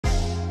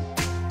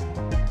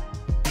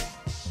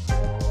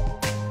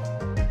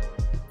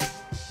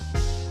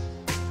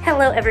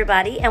Hello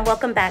everybody, and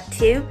welcome back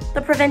to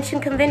the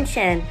Prevention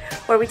Convention,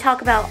 where we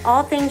talk about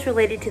all things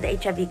related to the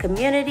HIV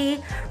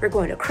community. We're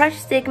going to crush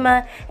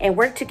stigma and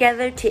work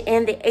together to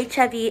end the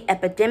HIV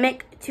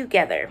epidemic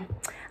together.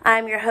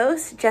 I'm your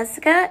host,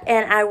 Jessica,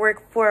 and I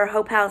work for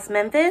Hope House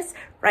Memphis,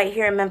 right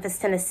here in Memphis,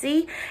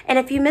 Tennessee. And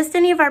if you missed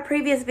any of our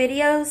previous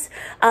videos,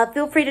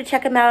 feel free to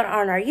check them out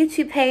on our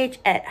YouTube page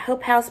at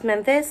Hope House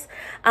Memphis.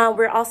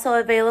 We're also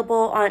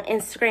available on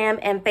Instagram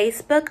and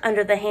Facebook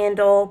under the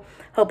handle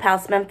Hope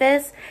House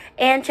Memphis,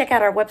 and check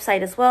out our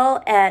website as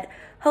well at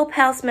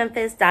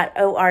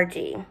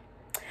hopehousememphis.org.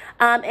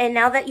 And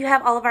now that you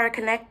have all of our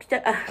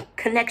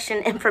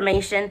connection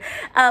information,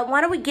 why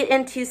don't we get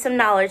into some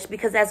knowledge,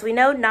 because as we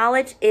know,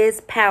 knowledge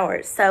is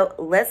power. So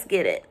let's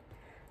get it.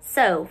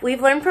 So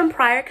we've learned from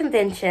prior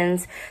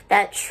conventions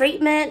that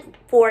treatment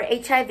for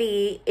HIV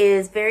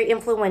is very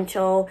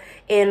influential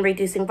in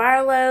reducing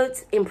viral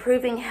loads,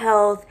 improving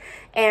health,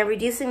 and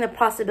reducing the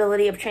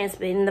possibility of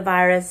transmitting the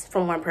virus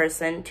from one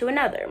person to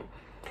another.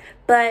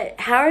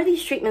 But how are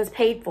these treatments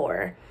paid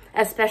for?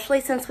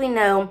 Especially since we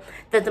know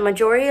that the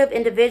majority of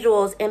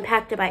individuals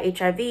impacted by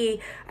HIV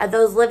are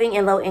those living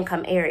in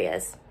low-income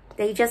areas.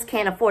 They just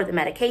can't afford the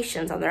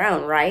medications on their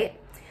own, right?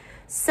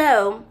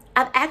 So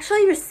I've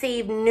actually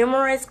received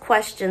numerous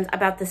questions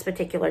about this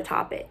particular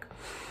topic.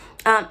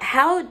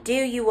 How do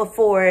you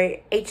afford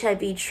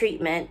HIV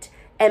treatment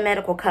and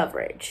medical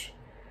coverage?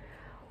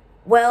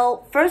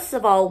 Well, first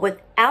of all,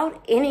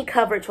 without any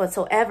coverage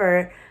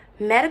whatsoever,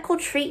 medical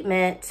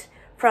treatment,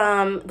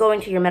 from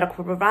going to your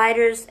medical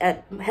providers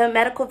at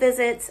medical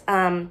visits,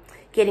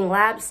 getting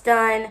labs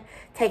done,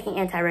 taking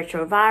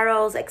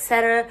antiretrovirals,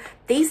 etc.,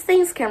 these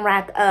things can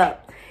rack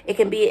up. It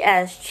can be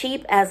as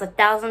cheap as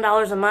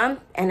 $1,000 a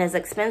month and as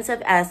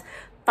expensive as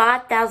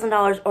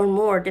 $5,000 or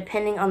more,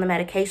 depending on the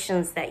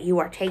medications that you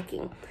are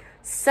taking.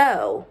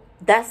 So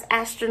that's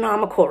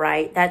astronomical,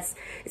 right?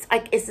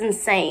 It's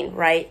insane,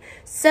 right?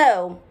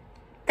 So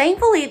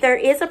thankfully, there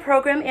is a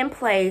program in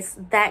place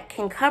that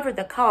can cover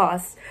the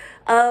cost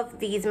of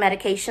these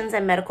medications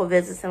and medical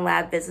visits and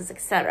lab visits,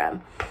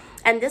 etc.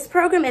 And this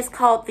program is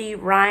called the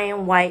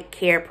Ryan White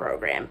Care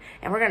Program,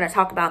 and we're going to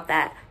talk about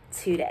that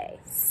today.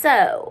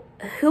 So,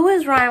 who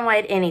is Ryan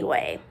White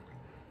anyway?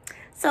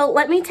 So,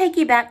 let me take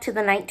you back to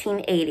the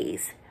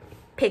 1980s.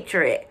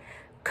 Picture it.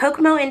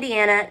 Kokomo,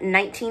 Indiana,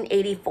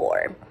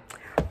 1984.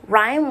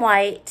 Ryan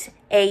White,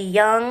 a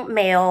young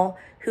male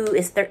who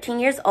is 13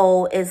 years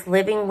old, is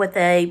living with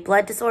a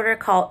blood disorder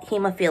called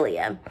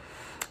hemophilia.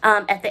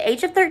 At the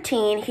age of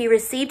 13, he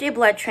received a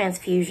blood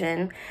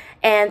transfusion,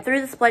 and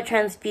through this blood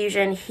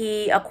transfusion,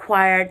 he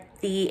acquired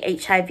the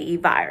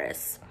HIV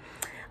virus.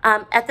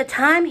 At the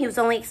time, he was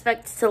only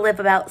expected to live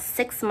about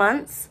 6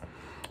 months,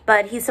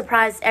 but he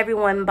surprised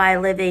everyone by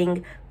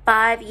living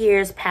 5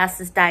 years past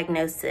his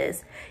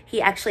diagnosis.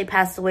 He actually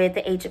passed away at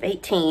the age of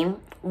 18,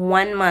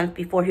 1 month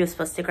before he was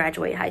supposed to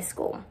graduate high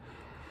school.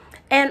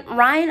 And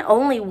Ryan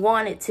only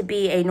wanted to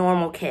be a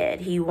normal kid.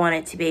 He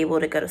wanted to be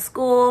able to go to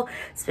school,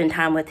 spend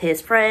time with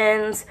his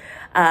friends,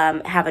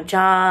 have a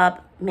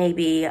job,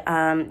 maybe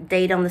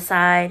date on the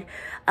side.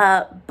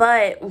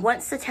 But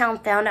once the town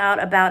found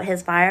out about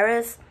his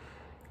virus,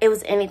 it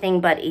was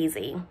anything but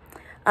easy.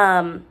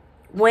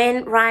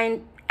 When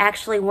Ryan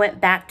actually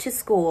went back to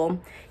school,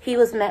 he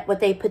was met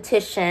with a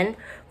petition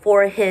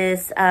for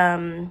his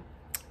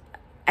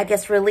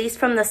released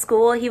from the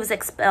school. He was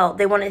expelled.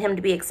 They wanted him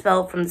to be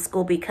expelled from the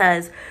school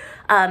because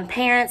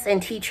parents and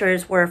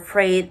teachers were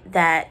afraid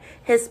that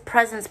his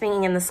presence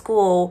being in the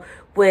school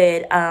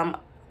would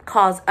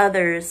cause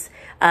others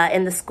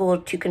in the school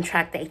to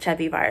contract the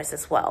HIV virus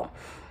as well.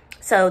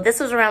 So this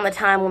was around the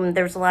time when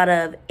there was a lot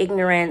of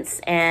ignorance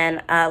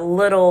and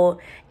little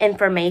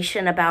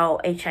information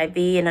about HIV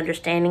and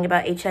understanding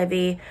about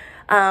HIV.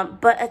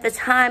 But at the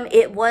time,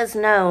 it was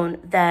known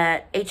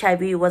that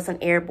HIV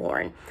wasn't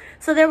airborne.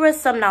 So there was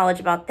some knowledge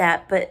about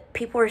that, but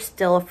people were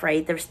still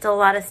afraid. There was still a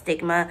lot of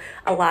stigma,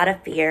 a lot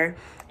of fear,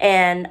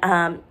 and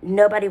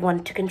nobody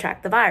wanted to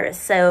contract the virus.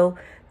 So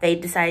they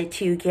decided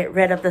to get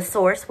rid of the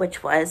source,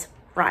 which was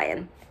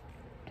Ryan.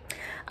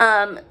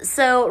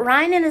 So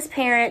Ryan and his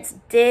parents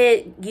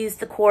did use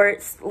the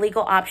court's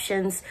legal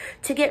options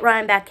to get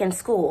Ryan back in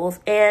schools.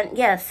 And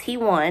yes, he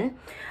won.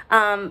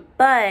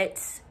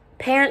 But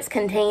parents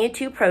continued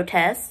to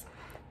protest.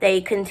 They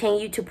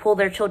continued to pull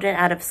their children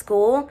out of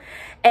school.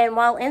 And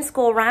while in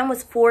school, Ryan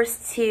was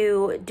forced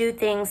to do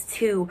things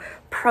to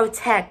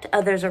protect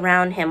others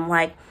around him,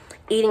 like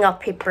eating off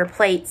paper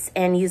plates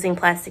and using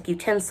plastic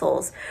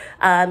utensils,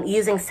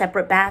 using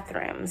separate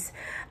bathrooms.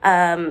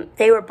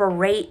 They would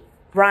berate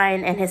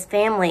Ryan and his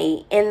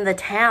family in the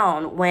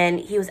town when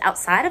he was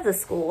outside of the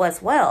school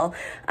as well.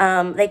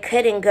 They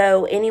couldn't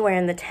go anywhere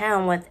in the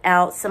town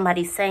without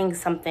somebody saying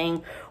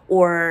something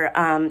or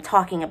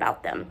talking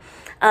about them.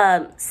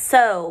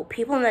 So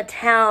people in the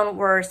town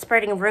were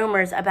spreading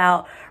rumors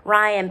about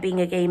Ryan being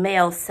a gay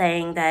male,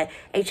 saying that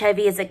HIV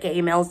is a gay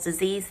male's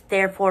disease,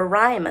 therefore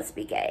Ryan must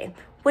be gay,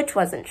 which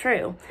wasn't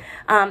true.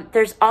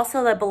 There's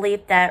also the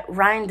belief that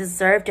Ryan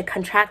deserved to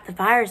contract the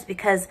virus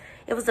because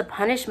it was a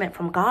punishment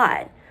from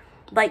God.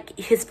 like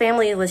his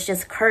family was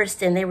just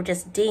cursed and they were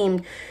just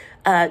deemed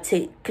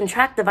to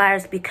contract the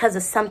virus because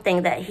of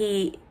something that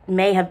he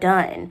may have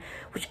done,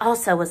 which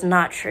also was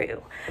not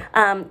true.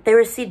 They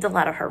received a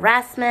lot of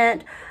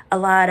harassment, a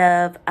lot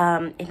of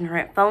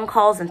ignorant phone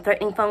calls and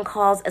threatening phone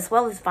calls, as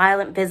well as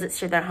violent visits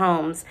to their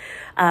homes,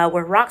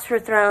 where rocks were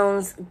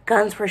thrown,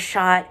 guns were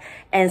shot,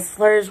 and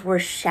slurs were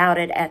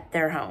shouted at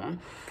their home.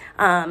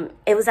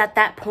 It was at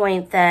that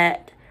point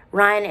that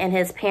Ryan and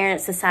his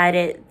parents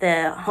decided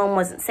the home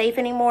wasn't safe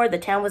anymore, the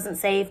town wasn't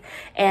safe,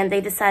 and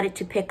they decided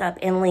to pick up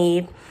and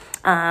leave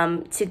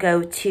to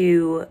go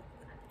to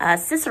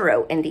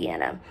Cicero,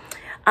 Indiana.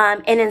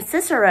 And in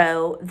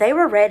Cicero, they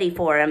were ready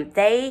for him.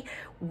 They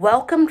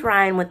welcomed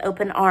Ryan with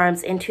open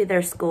arms into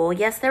their school.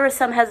 Yes, there was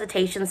some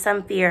hesitation,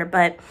 some fear,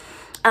 but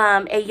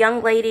a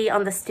young lady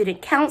on the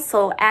student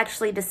council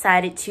actually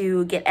decided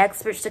to get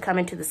experts to come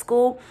into the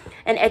school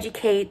and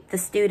educate the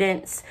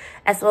students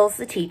as well as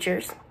the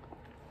teachers.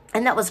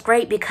 And that was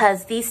great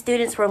because these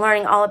students were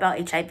learning all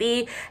about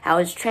HIV, how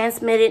it's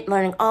transmitted,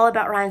 learning all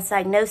about Ryan's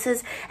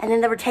diagnosis, and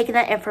then they were taking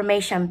that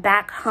information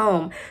back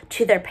home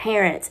to their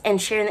parents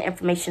and sharing the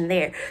information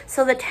there.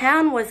 So the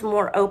town was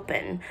more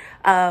open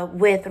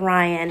with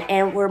Ryan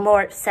and were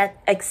more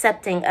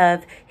accepting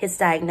of his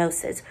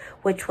diagnosis,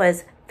 which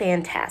was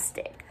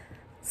fantastic.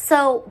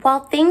 So while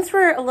things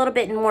were a little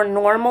bit more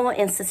normal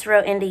in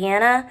Cicero,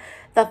 Indiana,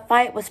 the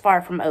fight was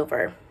far from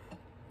over.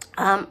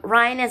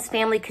 Ryan and his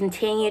family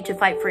continued to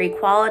fight for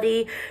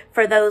equality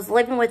for those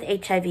living with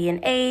HIV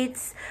and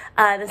AIDS,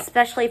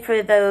 especially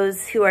for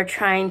those who are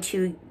trying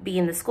to be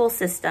in the school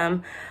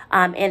system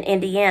in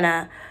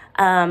Indiana.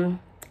 And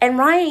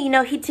Ryan, you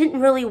know, he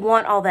didn't really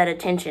want all that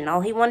attention.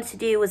 All he wanted to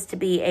do was to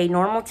be a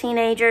normal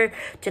teenager,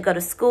 to go to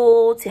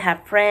school, to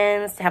have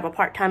friends, to have a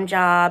part-time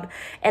job,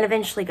 and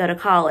eventually go to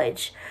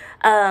college.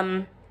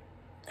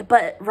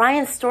 But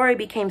Ryan's story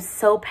became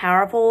so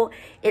powerful,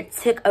 it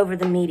took over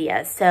the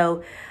media.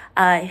 So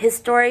his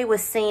story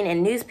was seen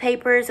in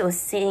newspapers, it was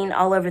seen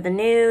all over the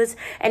news,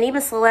 and even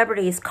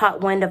celebrities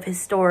caught wind of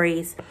his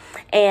stories.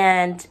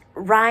 And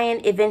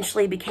Ryan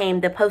eventually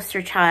became the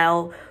poster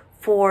child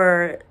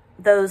for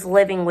those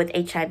living with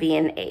HIV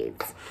and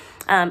AIDS.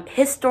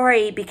 His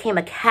story became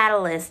a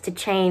catalyst to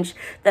change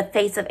the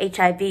face of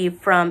HIV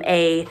from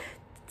a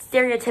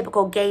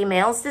stereotypical gay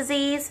male's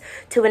disease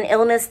to an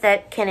illness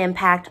that can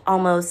impact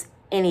almost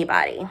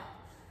anybody.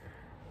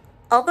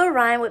 Although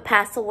Ryan would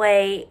pass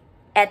away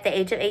at the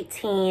age of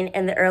 18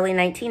 in the early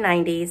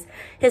 1990s,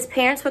 his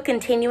parents would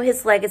continue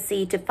his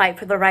legacy to fight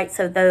for the rights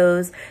of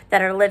those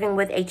that are living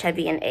with HIV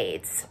and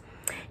AIDS.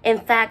 In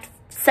fact,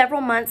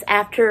 several months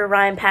after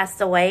Ryan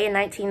passed away in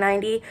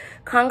 1990,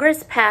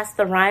 Congress passed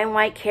the Ryan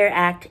White Care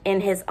Act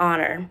in his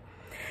honor.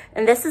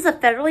 And this is a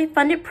federally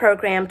funded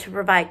program to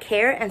provide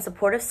care and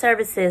supportive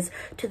services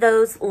to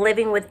those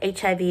living with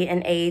HIV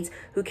and AIDS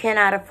who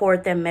cannot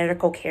afford their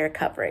medical care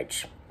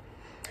coverage.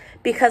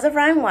 Because of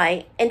Ryan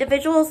White,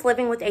 individuals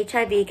living with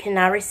HIV can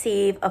now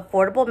receive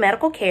affordable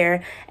medical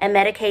care and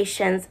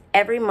medications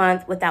every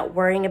month without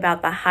worrying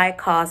about the high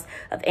cost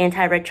of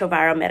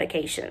antiretroviral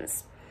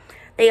medications.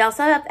 They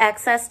also have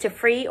access to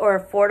free or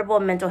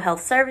affordable mental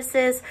health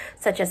services,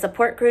 such as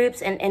support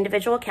groups and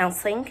individual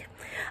counseling.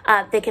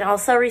 They can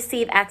also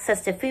receive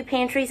access to food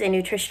pantries and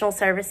nutritional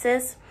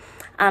services,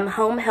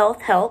 home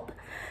health help,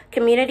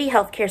 community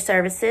health care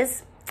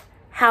services,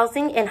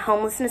 housing and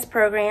homelessness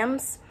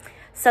programs,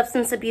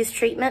 substance abuse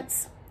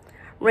treatments,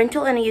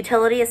 rental and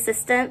utility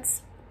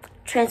assistance,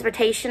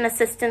 transportation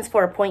assistance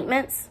for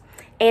appointments,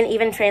 and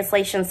even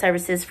translation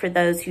services for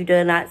those who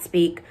do not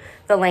speak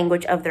the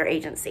language of their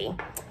agency.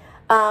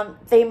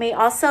 They may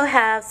also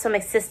have some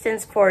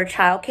assistance for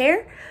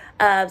childcare,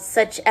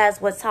 such as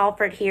what's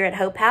offered here at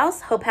Hope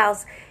House. Hope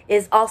House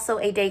is also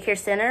a daycare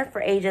center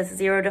for ages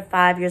 0 to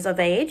 5 years of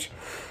age.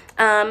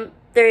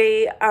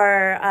 The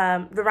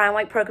Ryan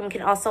White program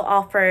can also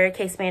offer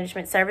case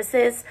management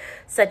services,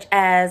 such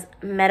as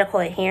medical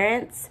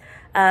adherence,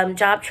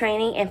 job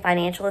training, and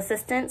financial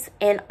assistance,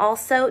 and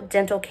also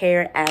dental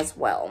care as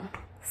well.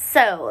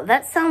 So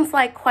that sounds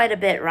like quite a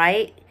bit,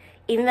 right?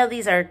 Even though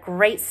these are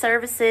great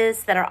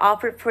services that are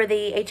offered for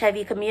the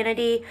HIV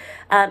community,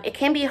 it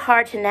can be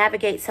hard to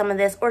navigate some of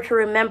this or to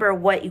remember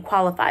what you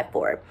qualify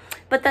for.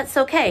 But that's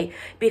okay,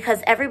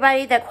 because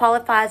everybody that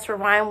qualifies for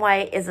Ryan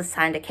White is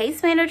assigned a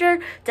case manager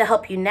to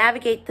help you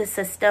navigate the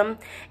system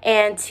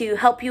and to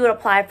help you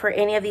apply for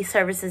any of these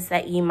services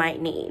that you might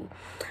need.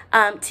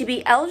 To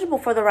be eligible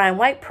for the Ryan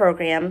White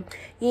program,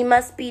 you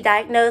must be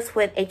diagnosed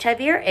with HIV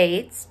or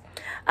AIDS.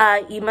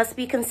 You must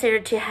be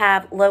considered to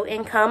have low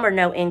income or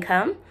no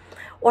income,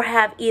 or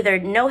have either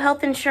no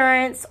health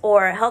insurance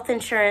or health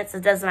insurance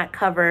that does not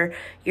cover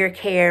your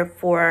care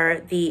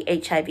for the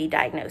HIV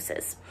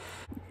diagnosis.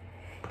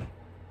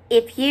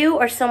 If you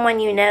or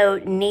someone you know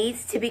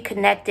needs to be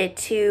connected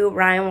to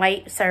Ryan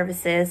White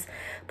services,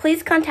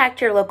 please contact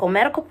your local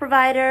medical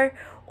provider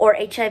or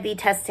HIV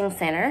testing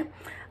center.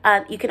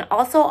 You can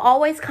also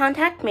always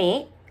contact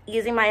me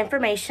using my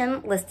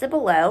information listed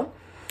below.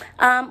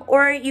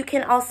 Or you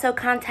can also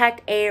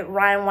contact a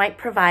Ryan White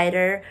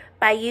provider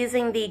by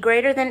using the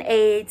Greater Than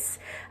AIDS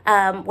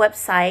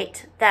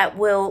website that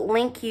will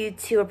link you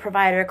to a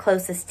provider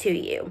closest to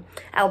you.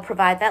 I will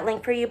provide that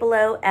link for you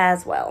below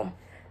as well.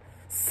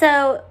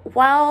 So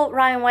while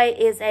Ryan White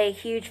is a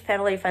huge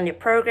federally funded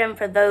program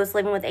for those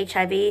living with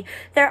HIV,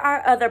 there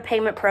are other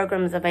payment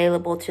programs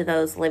available to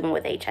those living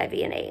with HIV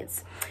and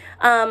AIDS.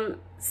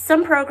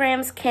 Some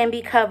programs can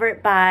be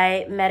covered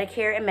by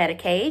Medicare and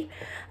Medicaid.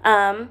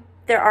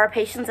 There are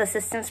patient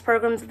assistance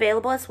programs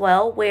available as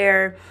well,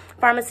 where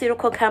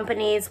pharmaceutical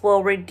companies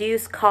will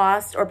reduce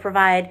costs or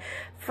provide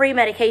free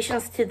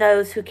medications to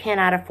those who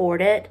cannot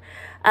afford it.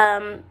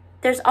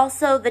 There's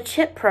also the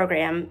CHIP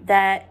program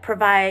that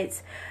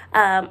provides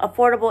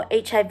affordable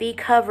HIV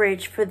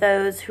coverage for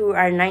those who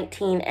are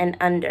 19 and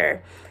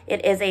under.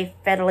 It is a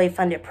federally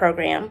funded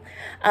program.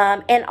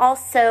 And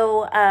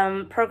also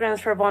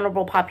programs for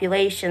vulnerable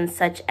populations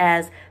such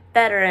as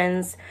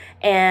veterans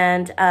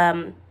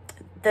and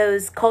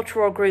those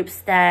cultural groups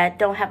that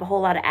don't have a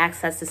whole lot of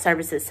access to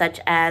services such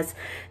as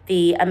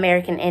the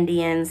American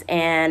Indians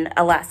and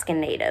Alaskan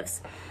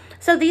Natives.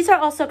 So these are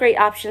also great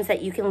options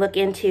that you can look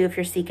into if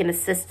you're seeking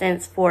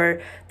assistance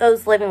for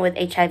those living with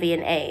HIV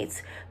and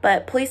AIDS.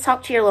 But please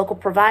talk to your local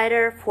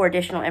provider for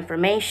additional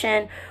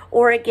information.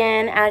 Or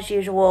again, as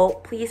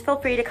usual, please feel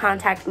free to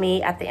contact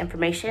me at the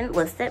information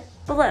listed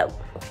below.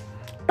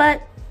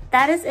 But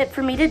that is it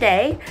for me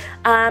today.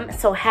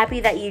 So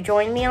happy that you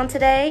joined me on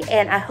today,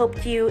 and I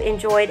hope you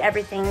enjoyed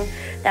everything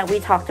that we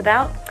talked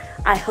about.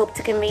 I hope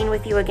to convene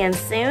with you again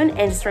soon,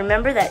 and just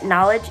remember that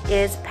knowledge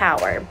is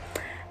power.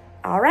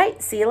 All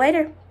right, see you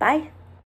later. Bye.